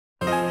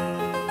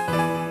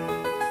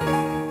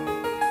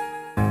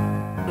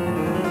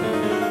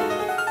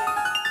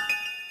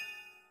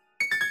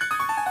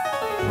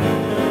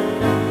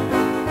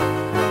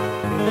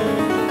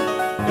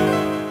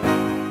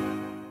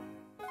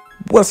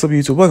What's up,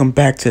 YouTube? Welcome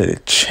back to the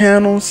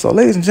channel. So,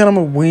 ladies and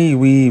gentlemen,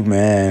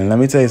 man, let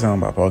me tell you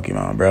something about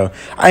Pokemon, bro.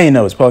 I didn't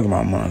know it's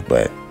Pokemon month,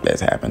 but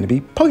this happened to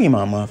be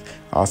Pokemon month,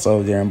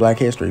 also during Black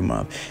History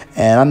Month.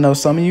 And I know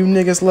some of you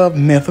niggas love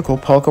mythical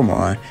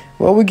Pokemon.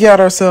 Well, we got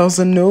ourselves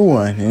a new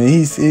one, and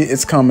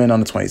it's coming on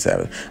the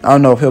 27th. I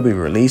don't know if he'll be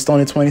released on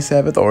the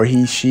 27th, or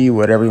he, she,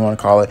 whatever you want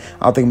to call it.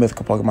 I don't think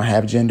mythical Pokemon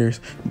have genders,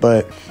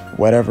 but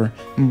whatever.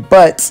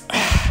 But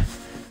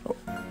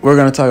we're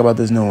going to talk about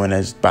this new one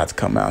that's about to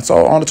come out.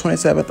 So on the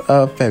 27th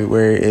of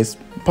February is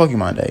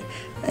Pokemon Day.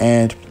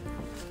 And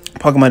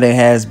Pokemon Day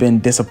has been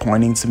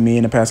disappointing to me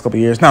in the past couple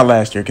of years. Not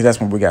last year, because that's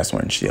when we got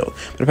Sword and Shield.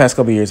 But the past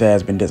couple of years it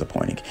has been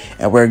disappointing.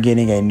 And we're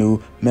getting a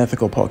new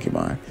mythical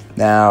Pokemon.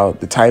 Now,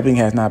 the typing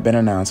has not been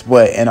announced.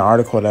 But in an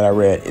article that I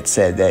read, it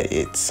said that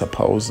it's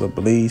supposed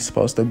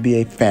to be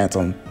a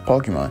phantom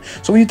Pokemon.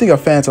 So when you think of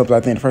phantoms, I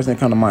think the first thing that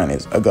comes to mind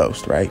is a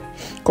ghost, right?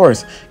 Of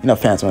course, you know,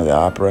 Phantom of the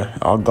Opera,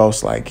 all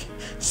ghost-like.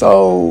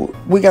 So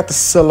we got the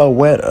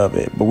silhouette of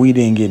it, but we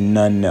didn't get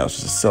nothing else,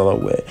 just a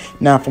silhouette.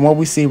 Now, from what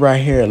we see right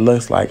here, it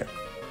looks like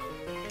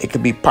it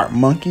could be part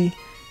monkey,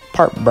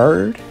 part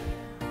bird,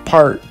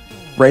 part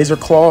razor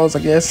claws, I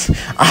guess.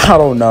 I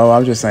don't know.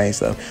 I'm just saying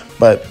stuff.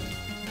 But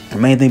the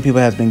main thing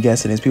people have been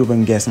guessing is people have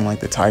been guessing like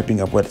the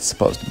typing of what it's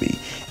supposed to be.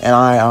 And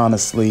I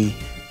honestly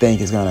think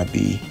it's going to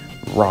be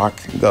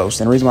rock ghost.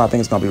 And the reason why I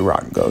think it's going to be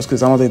rock ghost,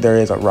 because I don't think there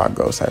is a rock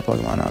ghost type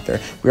Pokemon out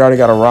there. We already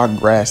got a rock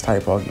grass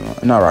type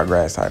Pokemon. Not rock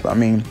grass type. I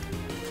mean,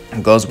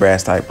 ghost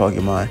grass type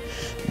Pokemon.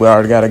 We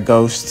already got a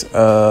ghost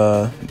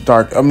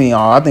dark. I mean,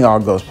 I think all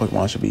ghost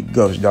Pokemon should be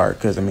ghost dark,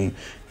 because I mean,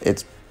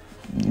 it's,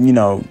 you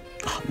know,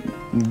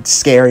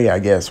 scary, I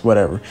guess,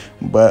 whatever.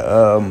 But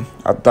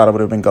I thought it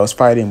would have been ghost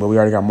fighting, but we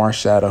already got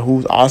Marshadow,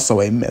 who's also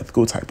a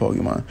mythical type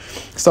Pokemon.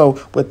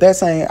 So with that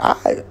saying,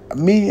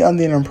 me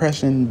under the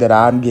impression that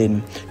I'm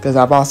getting, because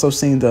I've also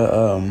seen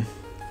the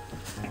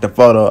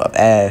photo of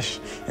Ash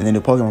in the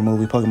new Pokemon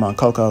movie, Pokemon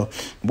Coco,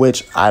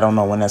 which I don't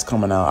know when that's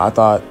coming out.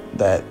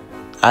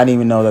 I didn't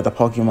even know that the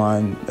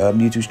Pokemon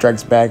Mewtwo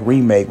Strikes Back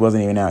remake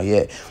wasn't even out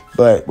yet.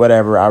 But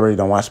whatever, I really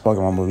don't watch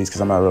Pokemon movies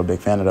because I'm not a real big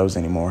fan of those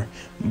anymore.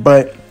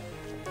 But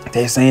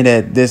they're saying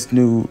that this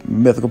new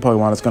mythical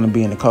Pokemon is going to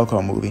be in the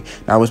Coco movie.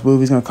 Now, which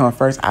movie is going to come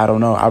first? I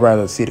don't know. I'd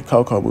rather see the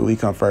Coco movie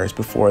come first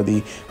before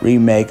the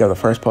remake of the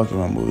first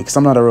Pokemon movie, because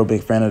I'm not a real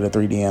big fan of the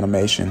 3D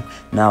animation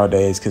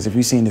nowadays. Because if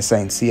you've seen the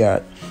Saint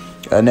Seiya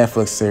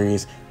Netflix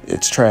series,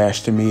 it's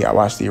trash to me. I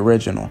watched the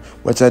original,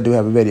 which I do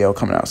have a video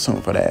coming out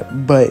soon for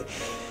that. But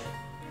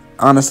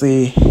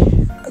honestly,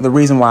 the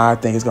reason why I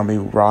think it's going to be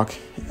rock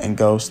and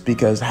ghost,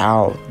 because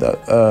how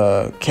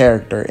the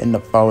character in the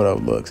photo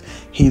looks.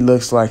 He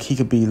looks like he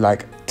could be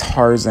like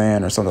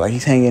Tarzan or something. Like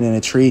he's hanging in a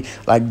tree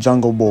like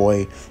Jungle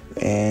Boy,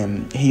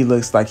 and he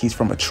looks like he's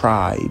from a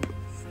tribe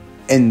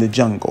in the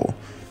jungle.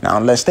 Now,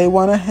 unless they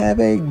want to have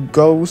a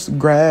ghost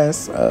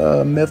grass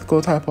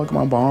mythical type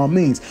Pokemon, by all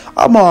means,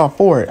 I'm all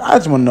for it. I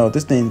just want to know if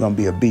this thing's going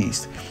to be a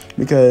beast,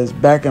 because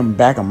back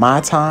in my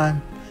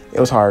time, it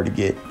was hard to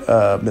get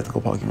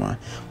mythical Pokemon.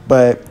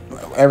 But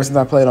ever since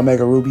I played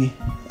Omega Ruby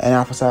and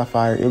Alpha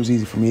Sapphire, it was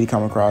easy for me to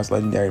come across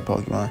legendary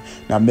Pokemon.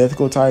 Now,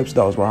 mythical types,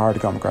 those were hard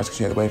to come across because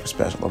you had to wait for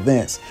special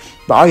events.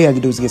 But all you had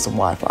to do was get some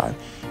Wi-Fi.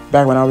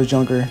 Back when I was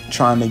younger,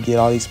 trying to get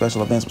all these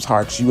special events was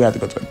hard because you had to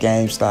go to a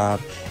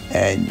GameStop,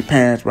 and your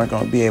parents weren't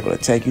going to be able to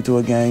take you to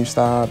a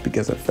GameStop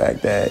because of the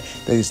fact that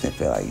they just didn't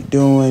feel like you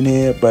doing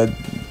it. But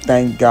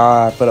thank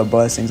God for the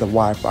blessings of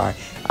Wi-Fi,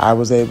 I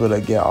was able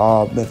to get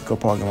all mythical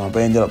Pokemon,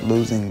 but ended up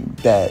losing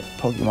that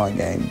Pokemon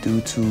game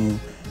due to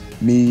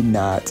me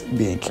not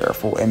being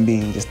careful and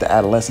being just the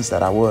adolescence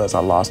that I was. I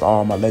lost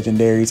all my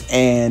legendaries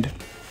and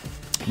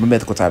my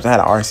mythical types. I had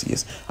an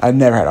Arceus. I've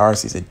never had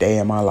Arceus a day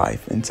in my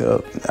life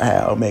until I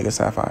had Omega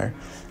Sapphire.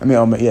 I mean,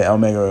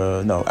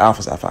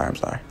 Alpha Sapphire, I'm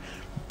sorry.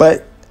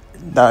 But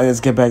now let's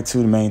get back to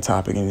the main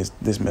topic in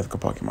this mythical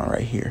Pokemon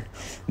right here.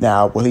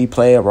 Now, will he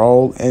play a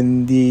role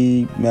in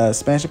the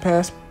expansion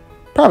pass?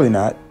 Probably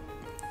not.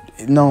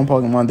 Known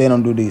Pokemon, they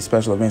don't do these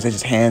special events. They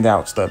just hand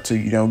out stuff to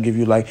you. They don't give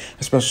you like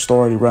a special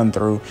story to run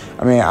through.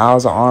 I mean,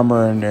 Isles of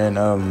Armor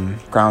and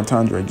Crown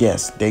Tundra,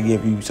 yes, they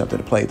give you something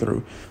to play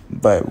through.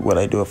 But will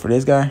they do it for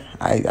this guy?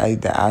 I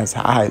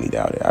highly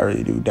doubt it. I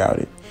really do doubt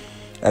it.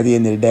 At the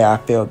end of the day, I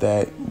feel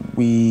that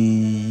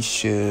we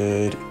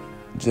should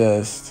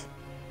just,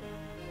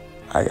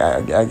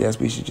 I guess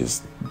we should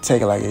just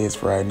take it like it is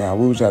for right now.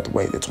 We just have to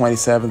wait. The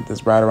 27th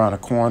is right around the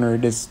corner.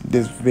 This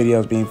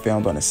video is being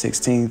filmed on the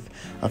 16th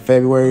of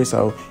February,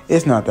 so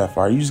it's not that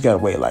far. You just gotta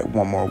wait like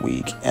one more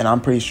week, and I'm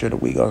pretty sure the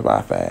week goes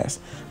by fast.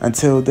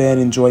 Until then,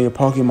 enjoy your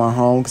Pokemon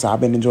Home, because I've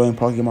been enjoying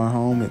Pokemon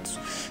Home.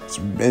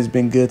 It's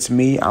been good to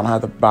me. I don't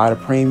have to buy the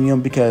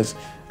premium because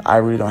I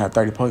really don't have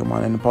 30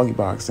 Pokemon in the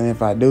Pokebox, and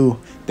if I do,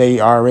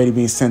 they are already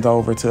being sent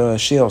over to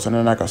Shield, so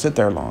they're not gonna sit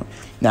there long.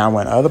 Now,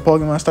 when other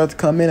Pokemon start to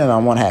come in and I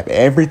want to have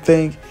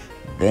everything,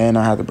 then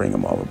I have to bring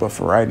them over. But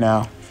for right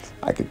now,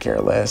 I could care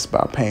less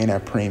about paying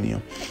that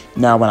premium.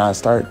 Now, when I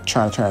start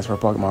trying to transfer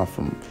Pokemon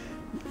from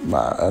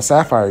my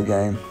Sapphire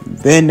game,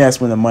 then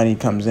that's when the money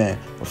comes in.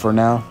 But for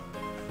now,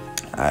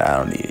 I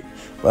don't need it.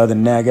 But other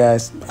than that,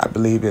 guys, I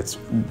believe it's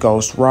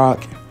Ghost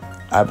Rock.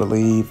 I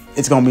believe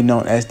it's gonna be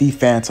known as the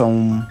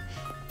Phantom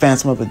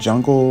of the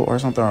Jungle or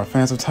something, or a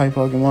Phantom type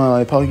Pokemon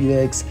like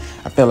Pokédex.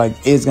 I feel like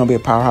it's gonna be a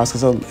powerhouse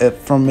because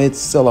from its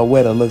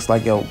silhouette, it looks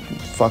like it'll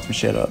fuck some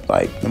shit up.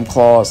 Like them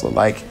claws look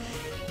like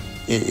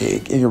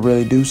it can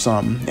really do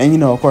something. And you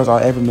know, of course,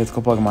 every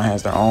mythical Pokemon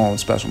has their own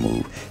special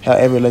move. Hell,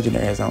 every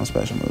legendary has their own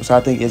special move. So I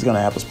think it's gonna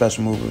have a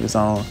special move of its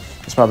own.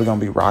 It's probably gonna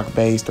be rock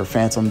based or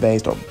phantom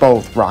based, or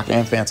both rock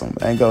and phantom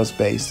and ghost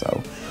based.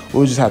 So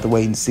we'll just have to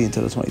wait and see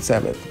until the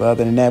 27th. But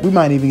other than that, we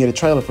might even get a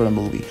trailer for the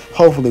movie.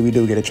 Hopefully we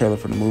do get a trailer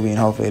for the movie, and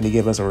hopefully they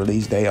give us a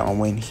release date on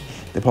when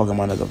the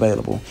Pokemon is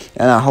available.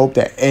 And I hope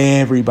that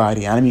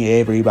everybody, I mean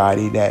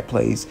everybody that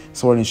plays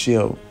Sword and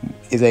Shield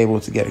is able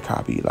to get a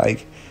copy.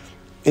 Like,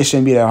 it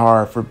shouldn't be that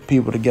hard for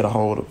people to get a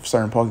hold of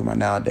certain Pokemon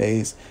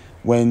nowadays,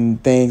 when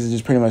things are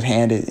just pretty much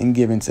handed and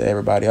given to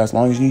everybody. As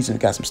long as you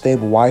got some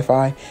stable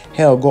Wi-Fi,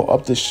 hell, go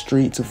up the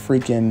street to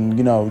freaking,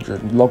 you know, your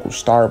local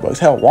Starbucks.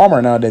 Hell,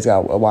 Walmart nowadays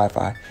got a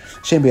Wi-Fi.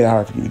 Shouldn't be that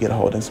hard for you to get a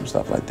hold of some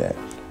stuff like that.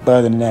 But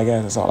other than that,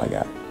 guys, that's all I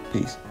got.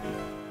 Peace.